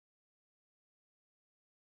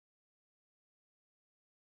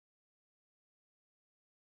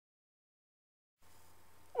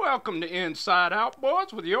Welcome to Inside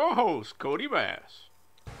Outboards with your host, Cody Bass.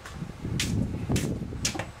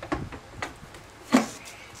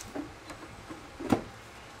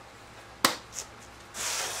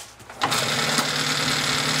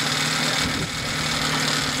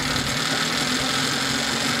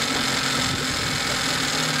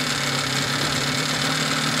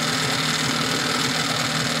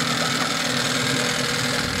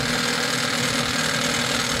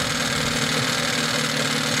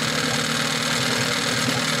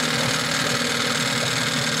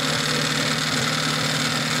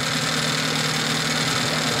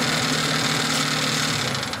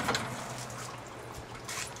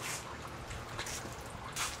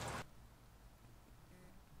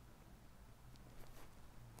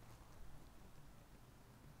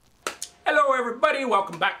 Hello everybody,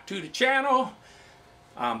 welcome back to the channel.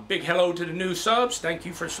 Big hello to the new subs. Thank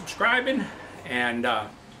you for subscribing, and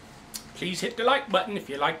please hit the like button if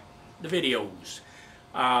you like the videos.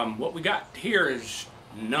 What we got here is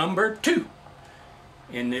number 2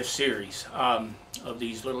 in this series of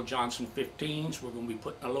these little Johnson 15s. We're going to be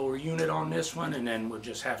putting a lower unit on this one, and then we'll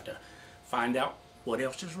just have to find out what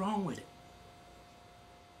else is wrong with it.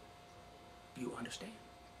 You understand?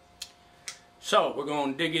 So we're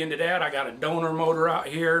going to dig into that. I got a donor motor out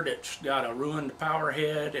here that's got a ruined power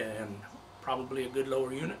head and probably a good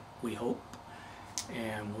lower unit, we hope.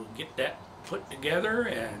 And we'll get that put together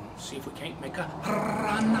and see if we can't make a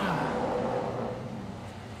runner.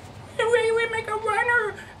 We make a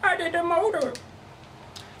runner out of the motor.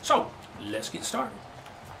 So let's get started.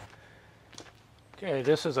 Okay,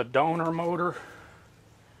 this is a donor motor.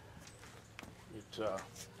 It's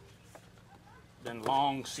been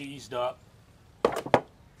long seized up.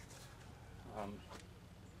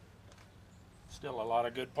 Still a lot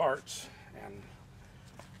of good parts, and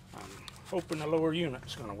I'm hoping the lower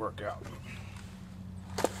unit's going to work out.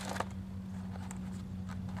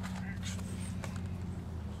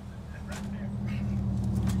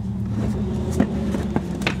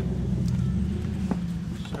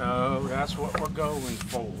 So that's what we're going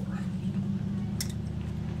for.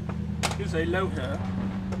 Is a lower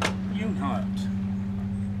unit.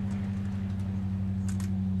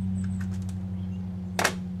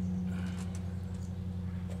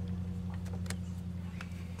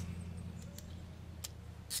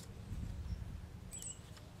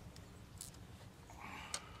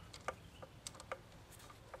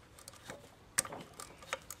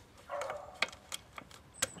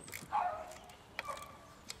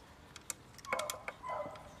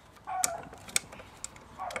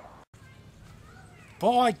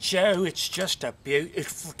 By Joe, it's just a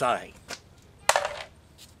beautiful day.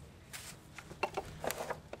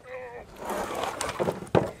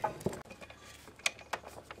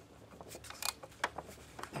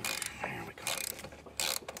 There we go.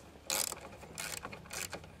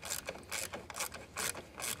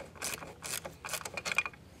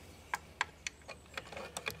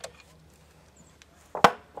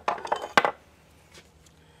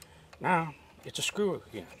 Now, it's a screw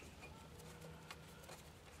again.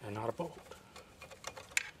 And not a bolt.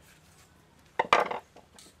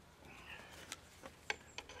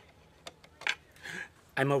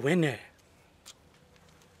 I'm a winner.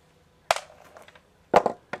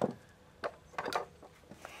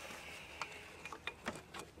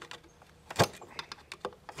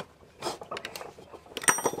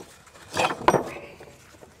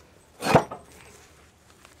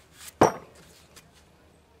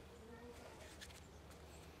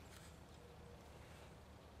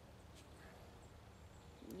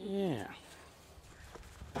 Yeah.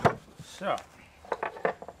 So.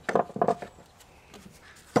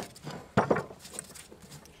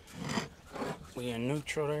 We in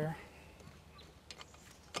neutral there.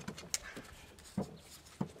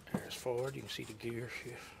 There's forward. You can see the gear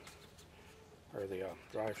shift, or the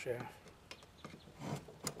drive shaft.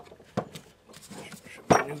 Should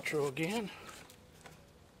be neutral again.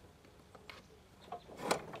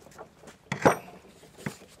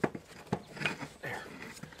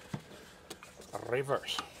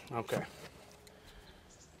 Reverse. Okay.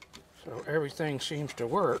 So everything seems to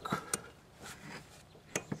work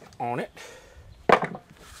on it,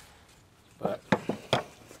 but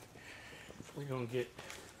we're gonna get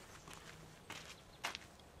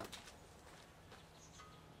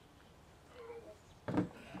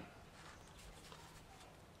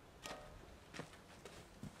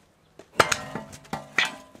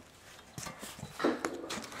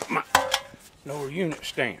my lower unit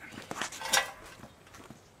stand.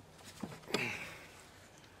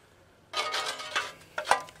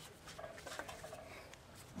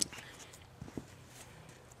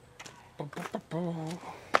 Oh.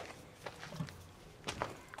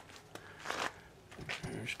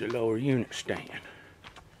 There's the lower unit stand.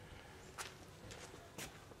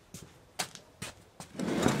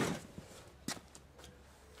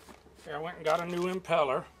 I went and got a new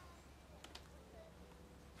impeller.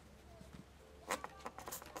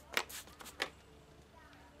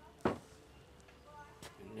 And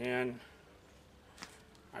then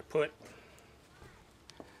I put,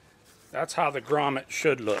 that's how the grommet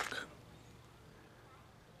should look.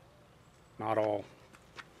 Not all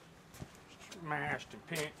smashed and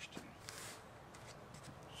pinched.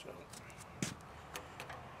 So.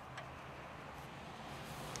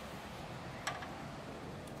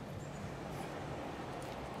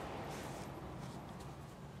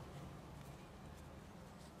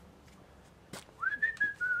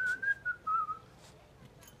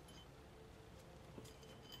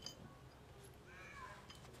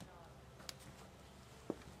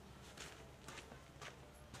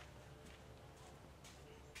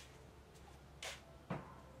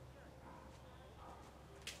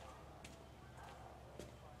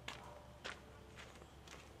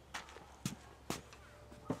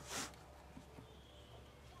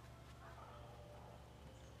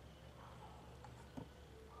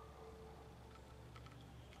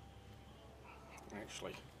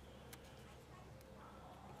 Actually,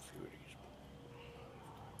 a few of these.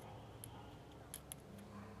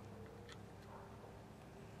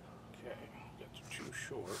 Okay, that's too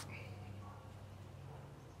short.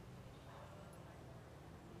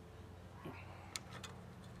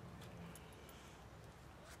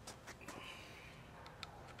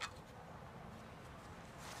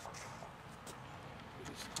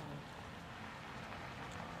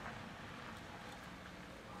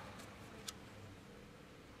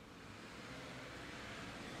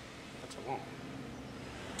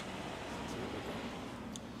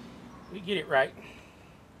 We get it right.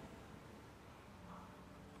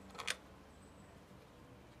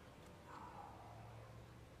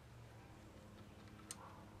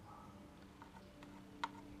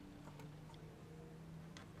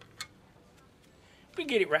 We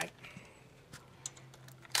get it right.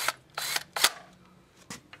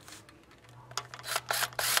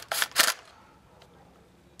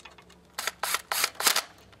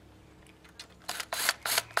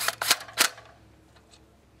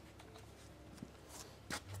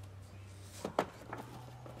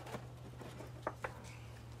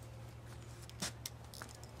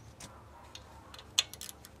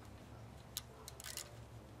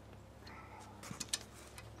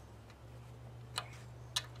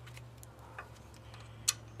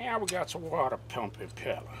 Now we got some water pump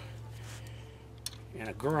impeller and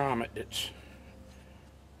a grommet that's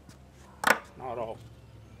not all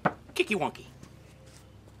kicky wonky.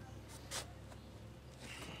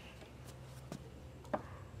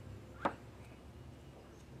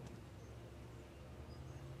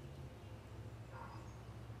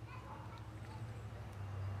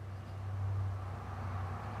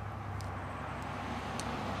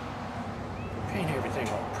 Paint everything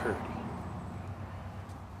all pretty.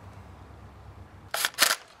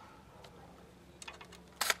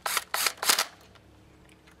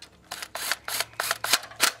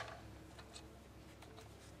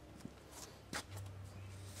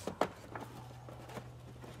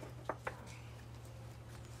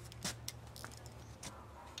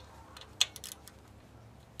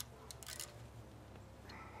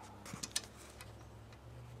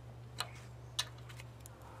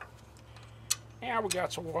 Now we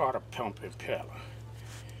got some water pump impeller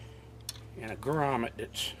and a grommet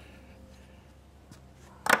that's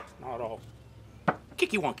not all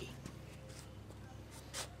kicky wonky.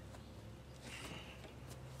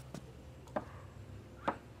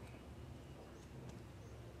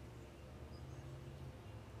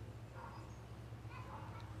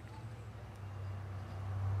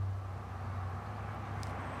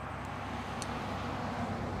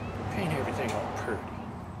 Paint everything all pretty.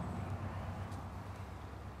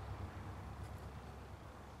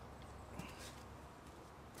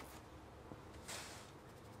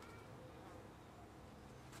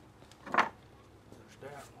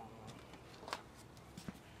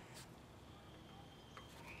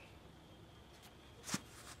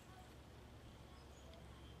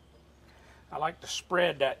 I like to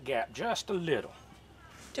spread that gap just a little.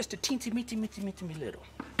 Just a teensy meaty little.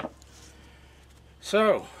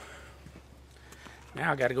 So,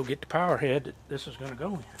 now I gotta go get the power head that this is gonna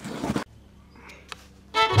go in.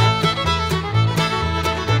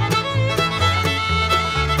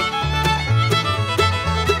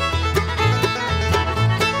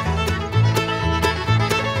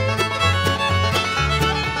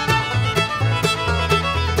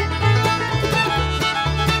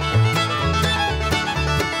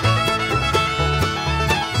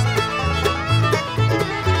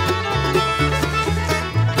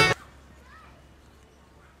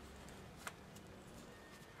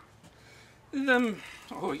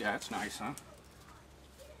 Oh yeah, that's nice, huh?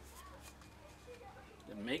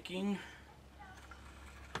 The making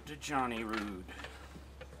the Johnny Rude.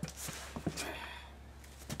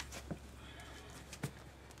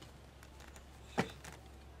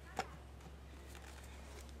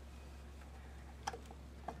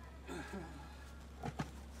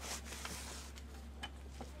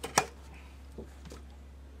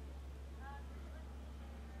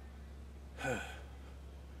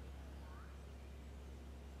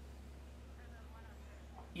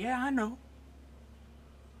 Yeah, I know.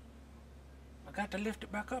 I got to lift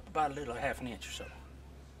it back up about a little half an inch or so.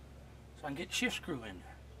 So I can get the shift screw in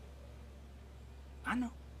there. I know.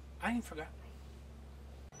 I ain't forgot.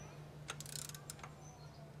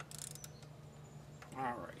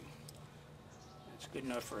 Alrighty. That's good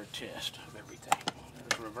enough for a test of everything.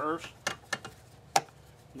 There's reverse.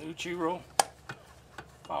 Neutral.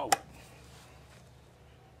 Forward.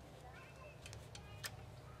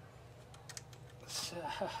 So,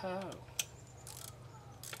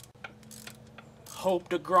 hope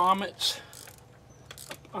the grommets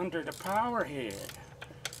under the power head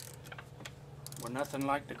were nothing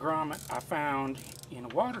like the grommet I found in a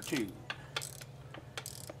water tube.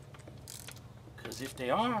 Because if they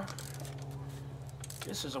are,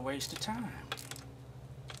 this is a waste of time.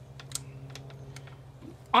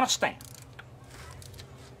 On a stand.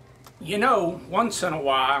 You know, once in a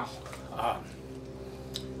while,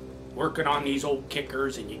 working on these old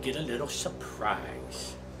kickers and you get a little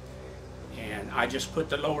surprise. And I just put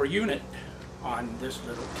the lower unit on this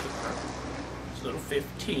little kicker, this little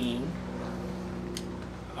 15,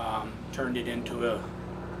 turned it into a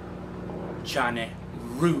Johnny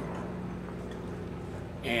Rude.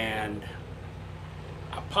 And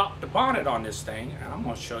I popped the bonnet on this thing and I'm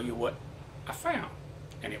going to show you what I found.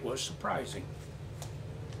 And it was surprising.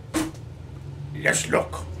 Let's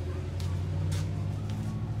look.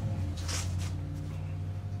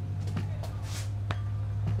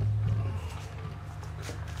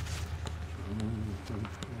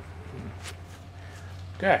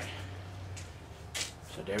 Okay,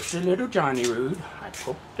 so there's the little Johnny Rude. I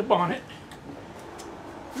poked the bonnet.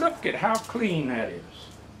 Look at how clean that is.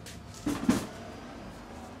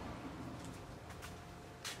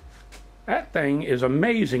 That thing is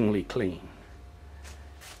amazingly clean.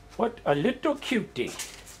 What a little cutie.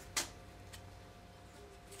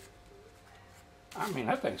 I mean,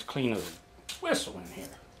 that thing's clean as a whistle in here.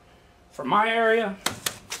 For my area,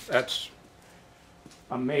 that's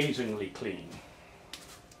amazingly clean.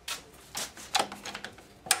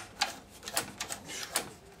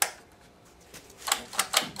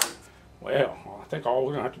 Well, I think all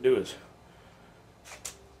we're going to have to do is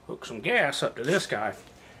hook some gas up to this guy.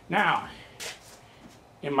 Now,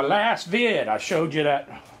 in my last vid, I showed you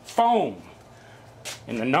that foam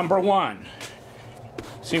in the #1.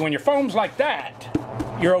 See, when your foam's like that,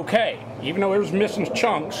 you're okay. Even though it was missing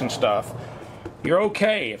chunks and stuff, you're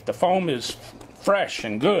okay if the foam is fresh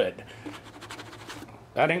and good.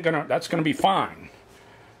 That's gonna be fine.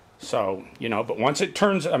 So, you know, but once it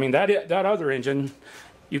turns, I mean, that other engine,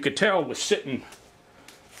 you could tell was sitting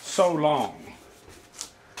so long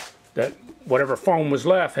that whatever foam was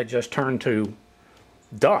left had just turned to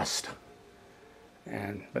dust.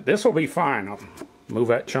 But this will be fine. I'll move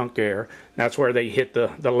that chunk there. That's where they hit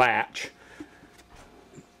the latch.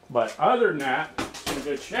 But other than that, it's in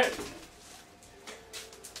good shape.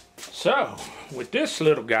 So, with this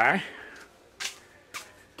little guy,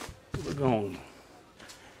 we're going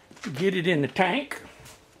to get it in the tank.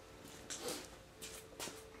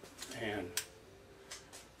 And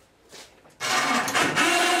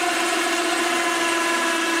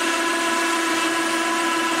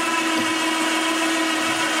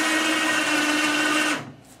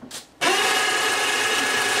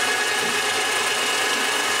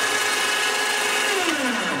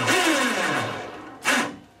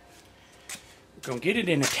we're going to get it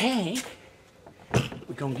in a tank.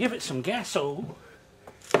 We're going to give it some gaso.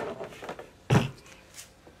 And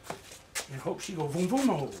hope she go boom boom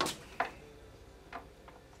 -o.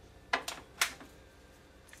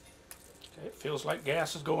 Okay, it feels like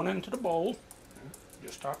gas is going into the bowl.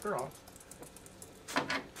 Just topped her off.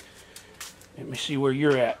 Let me see where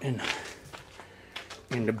you're at in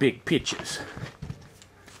the big pitches.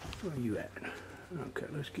 Where are you at? Okay,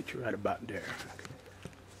 let's get you right about there.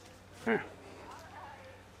 Okay.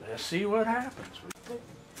 Let's see what happens.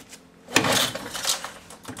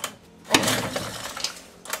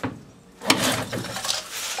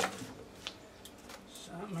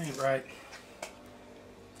 Something ain't right.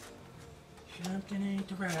 Something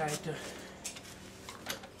ain't right.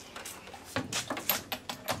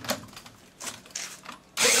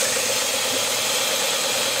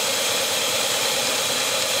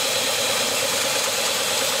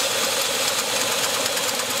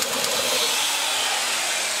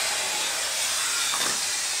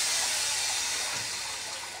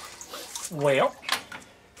 Well,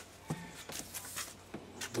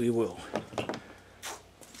 we will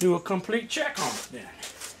do a complete check on it then.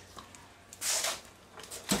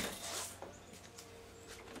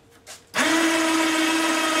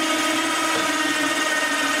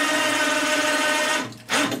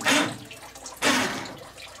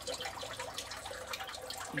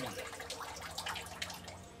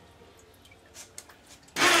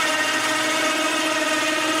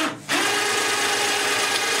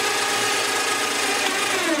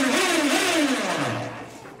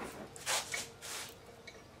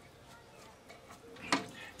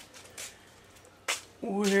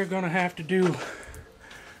 We're gonna have to do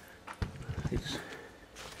these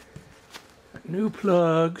new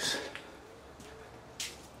plugs.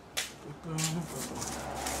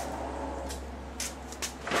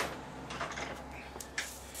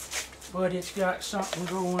 But it's got something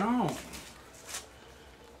going on.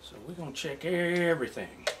 So we're gonna check everything.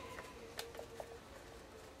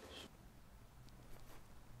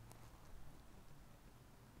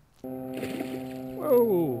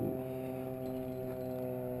 Whoa.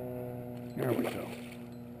 There we go.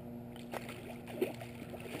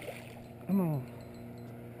 Come on.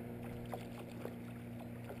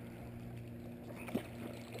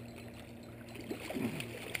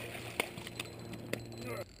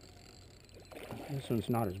 This one's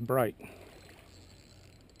not as bright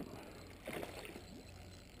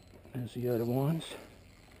as the other ones.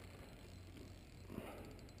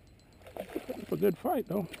 It's a good fight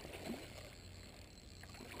though.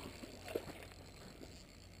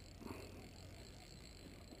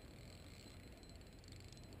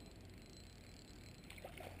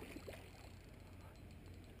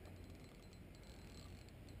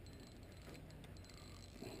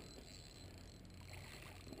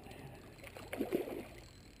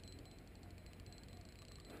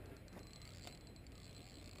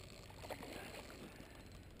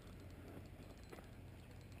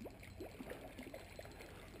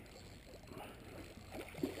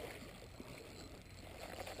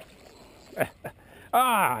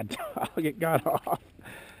 Ah, it got off.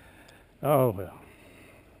 Oh well.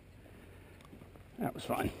 That was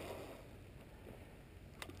fun.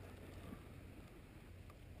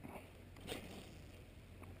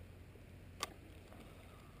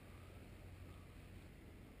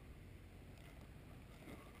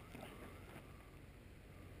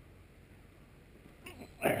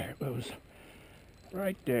 There it goes.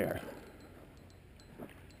 Right there.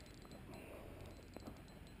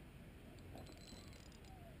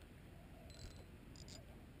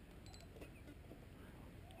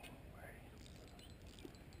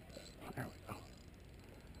 There we go.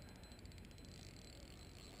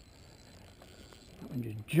 That one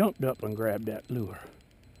just jumped up and grabbed that lure.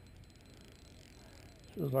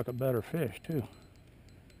 Feels like a better fish too.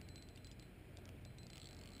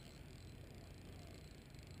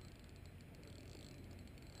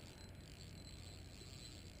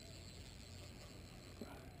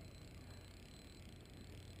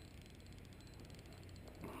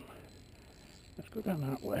 Let's go down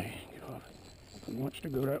that way. If he wants to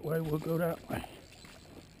go that way, we'll go that way.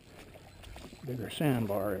 Bigger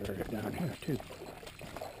sandbar area down here too.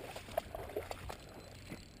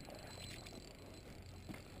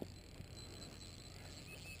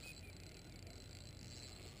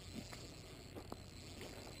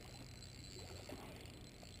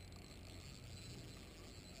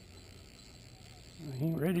 He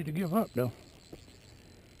ain't ready to give up though.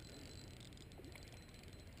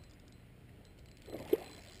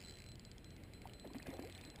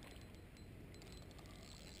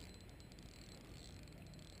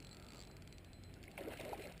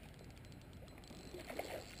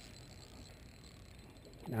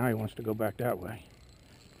 Now he wants to go back that way.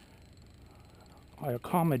 I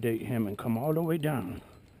accommodate him and come all the way down.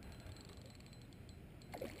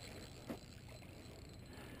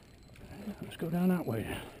 Let's go down that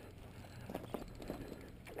way.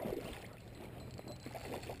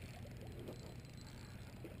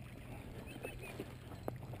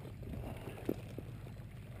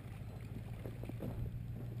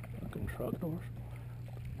 Fucking truck doors.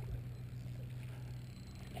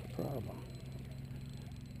 What's the problem?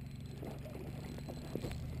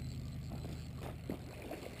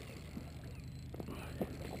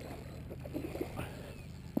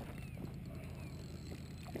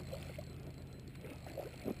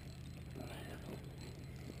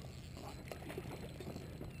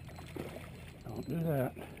 Don't do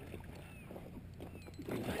that.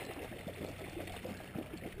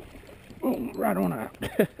 Boom, right on out.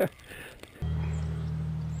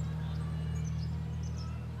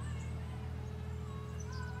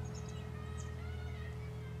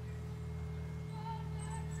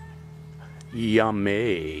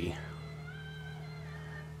 Yummy.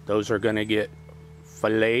 Those are going to get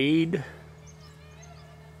filleted,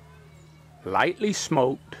 lightly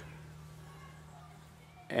smoked,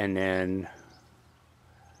 and then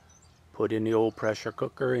put in the old pressure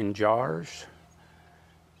cooker in jars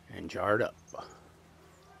and jarred up.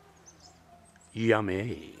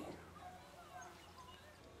 Yummy.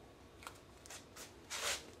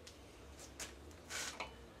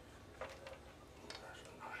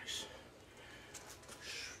 Nice.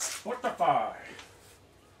 What the fire?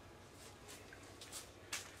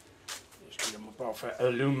 Just get them up off that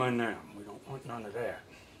aluminum. We don't want none of that.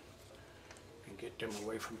 And get them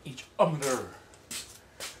away from each other.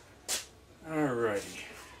 Alrighty.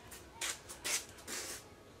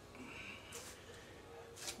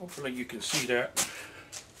 Hopefully you can see that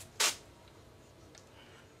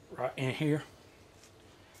right in here.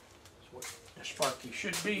 That's what the sparky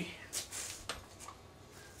should be.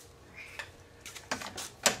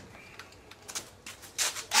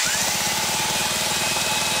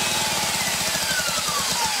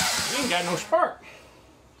 We ain't got no spark.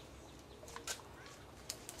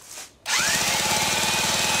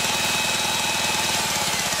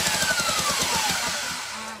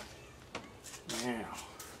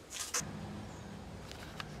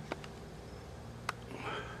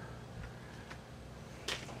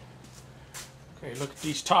 Okay, look at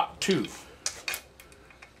these top two. See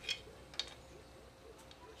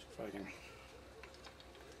if I can.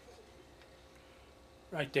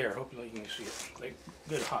 Right there, hopefully you can see it. Like,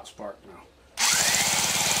 good hot spark now.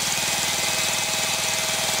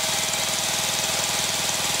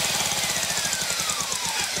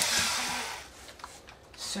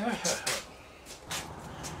 So,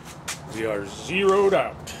 we are zeroed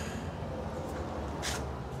out.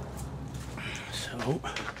 So,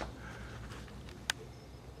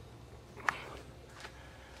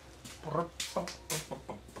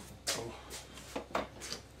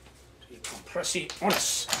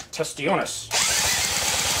 Compressiones, testiones.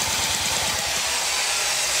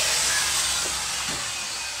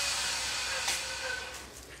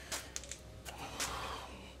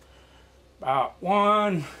 About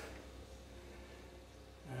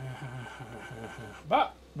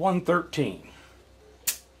 113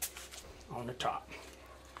 on the top.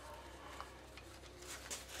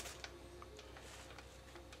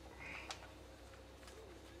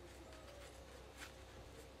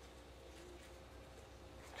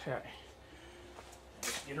 Okay,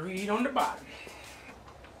 let's get a read on the bottom.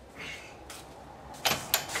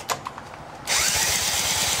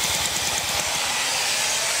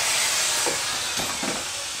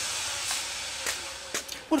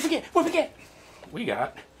 What did we get? What did we get? We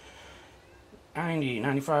got 90,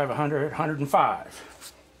 95, 100,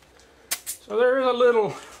 105. So there's a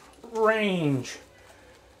little range.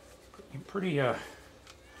 Pretty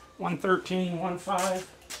 113, 105.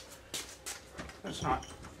 That's not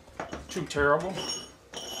too terrible.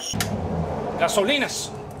 Gasolinas.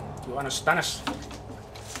 You understand us?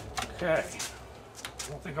 Okay. I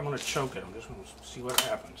don't think I'm going to choke it. I'm just going to see what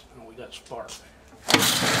happens. Oh, we got spark.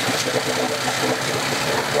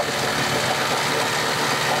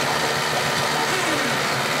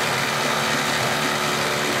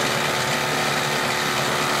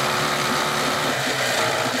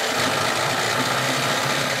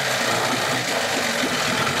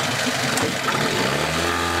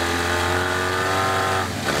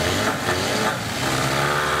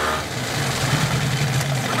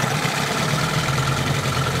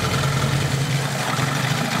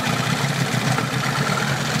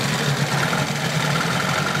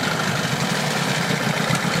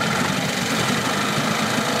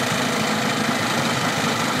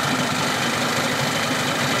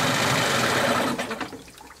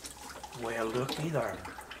 Looky there.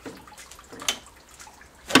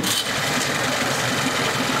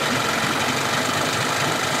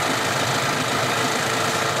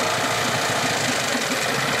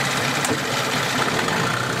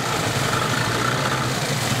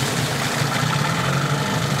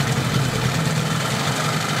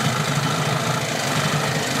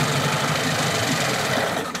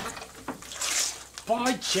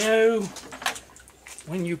 By Joe,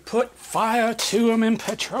 when you put fire to them in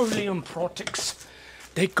petroleum products,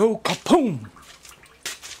 they go kapoom.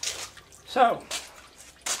 So,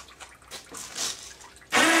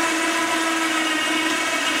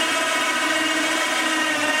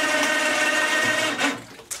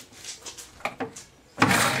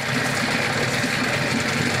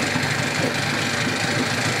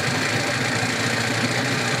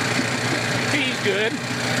 he's good.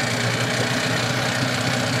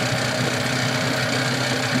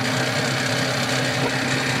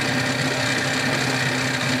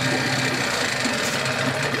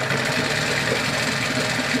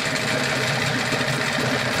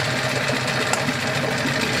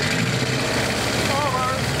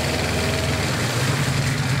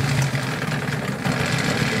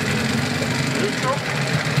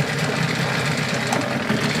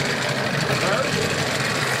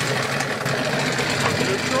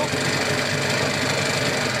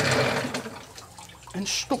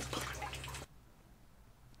 stop.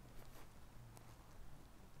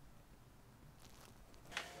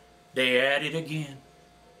 They at it again.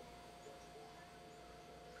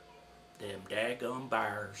 Them daggum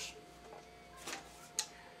buyers.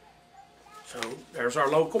 So there's our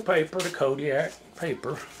local paper, the Kodiak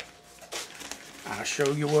paper. I'll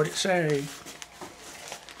show you what it says.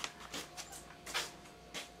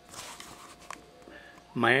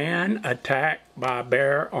 Man attacked by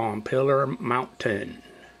bear on Pillar Mountain.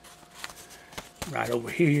 Right over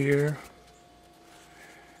here.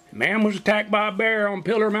 Man was attacked by a bear on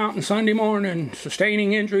Pillar Mountain Sunday morning,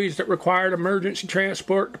 sustaining injuries that required emergency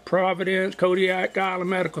transport to Providence Kodiak Island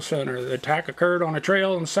Medical Center. The attack occurred on a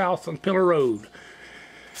trail in south on Pillar Road.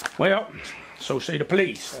 Well, so say the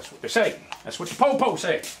police. That's what they say. That's what the po-po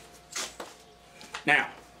say. Now,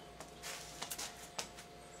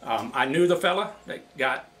 I knew the fella that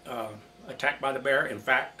got attacked by the bear. In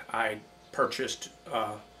fact, I purchased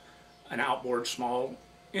an outboard small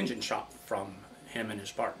engine shop from him and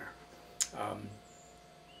his partner.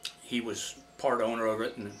 He was part owner of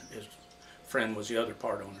it, and his friend was the other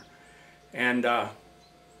part owner. And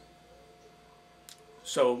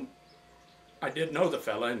so I did know the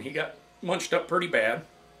fella, and he got munched up pretty bad.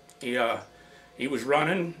 He was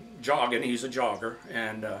running, jogging. He's a jogger,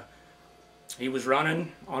 and he was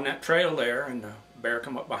running on that trail there, and the bear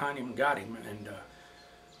come up behind him and got him, and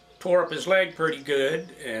tore up his leg pretty good,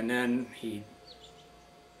 and then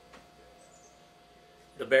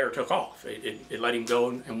the bear took off. It let him go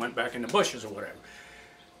and went back in the bushes or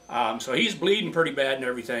whatever. So he's bleeding pretty bad and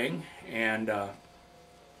everything, and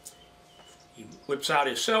he whips out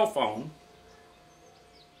his cell phone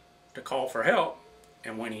to call for help,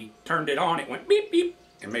 and when he turned it on, it went beep beep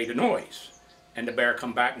and made a noise, and the bear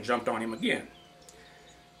come back and jumped on him again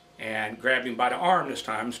and grabbed him by the arm this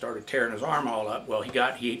time and started tearing his arm all up. Well,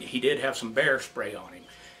 he did have some bear spray on him,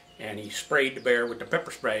 and he sprayed the bear with the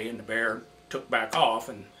pepper spray, and the bear took back off,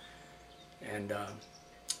 and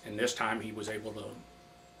this time he was able to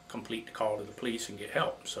complete the call to the police and get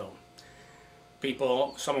help. So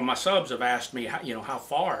some of my subs have asked me, how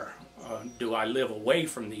far do I live away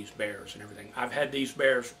from these bears and everything. I've had these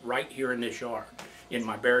bears right here in this yard, in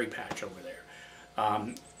my berry patch over there.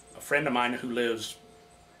 A friend of mine who lives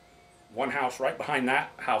one house right behind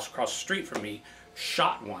that house across the street from me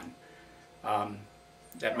shot one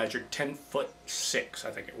that measured 10'6",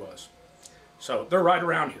 I think it was. So they're right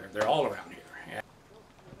around here. They're all around here.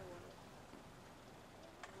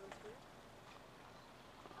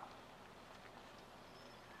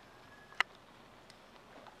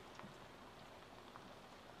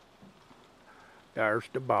 There's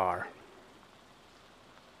the bar.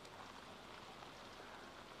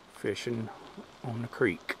 Fishing on the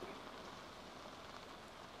creek.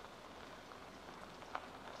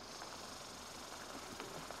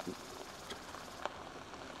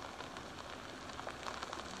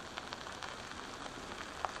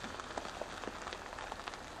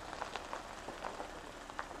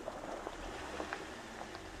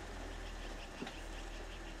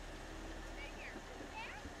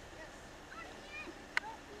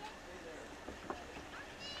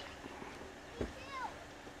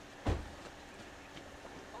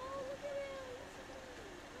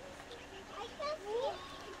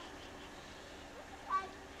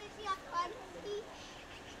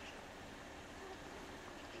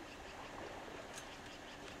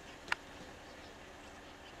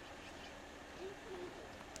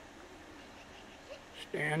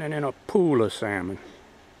 Standing in a pool of salmon.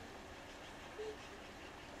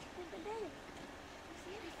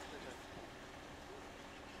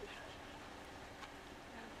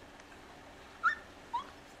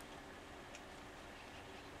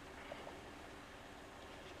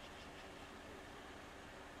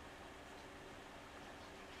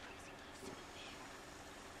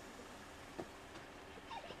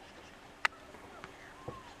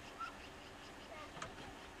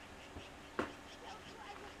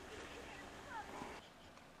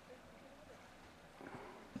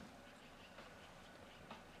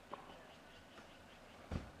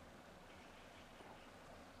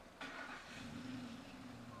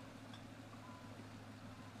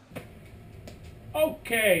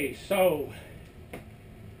 Okay, so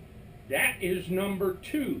that is number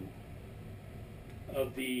 2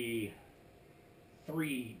 of the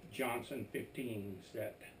 3 Johnson 15s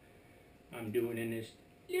that I'm doing in this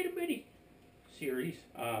little bitty series.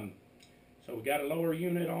 So we got a lower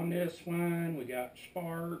unit on this one, we got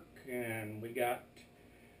spark, and we got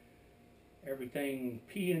everything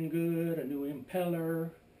peeing good, a new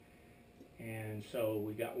impeller, and so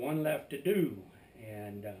we got one left to do,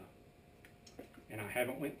 and I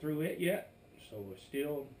haven't went through it yet, so we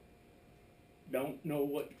still don't know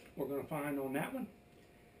what we're going to find on that one.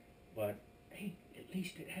 But hey, at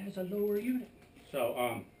least it has a lower unit.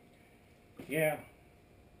 So, yeah.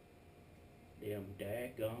 Them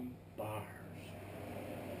daggum bars.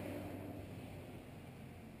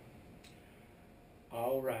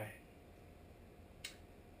 Alright.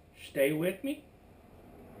 Stay with me.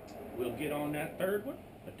 We'll get on that third one,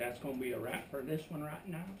 but that's going to be a wrap for this one right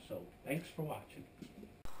now. So, thanks for watching.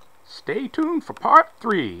 Stay tuned for part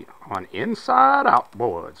 3 on Inside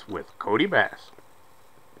Outboards with Cody Bass.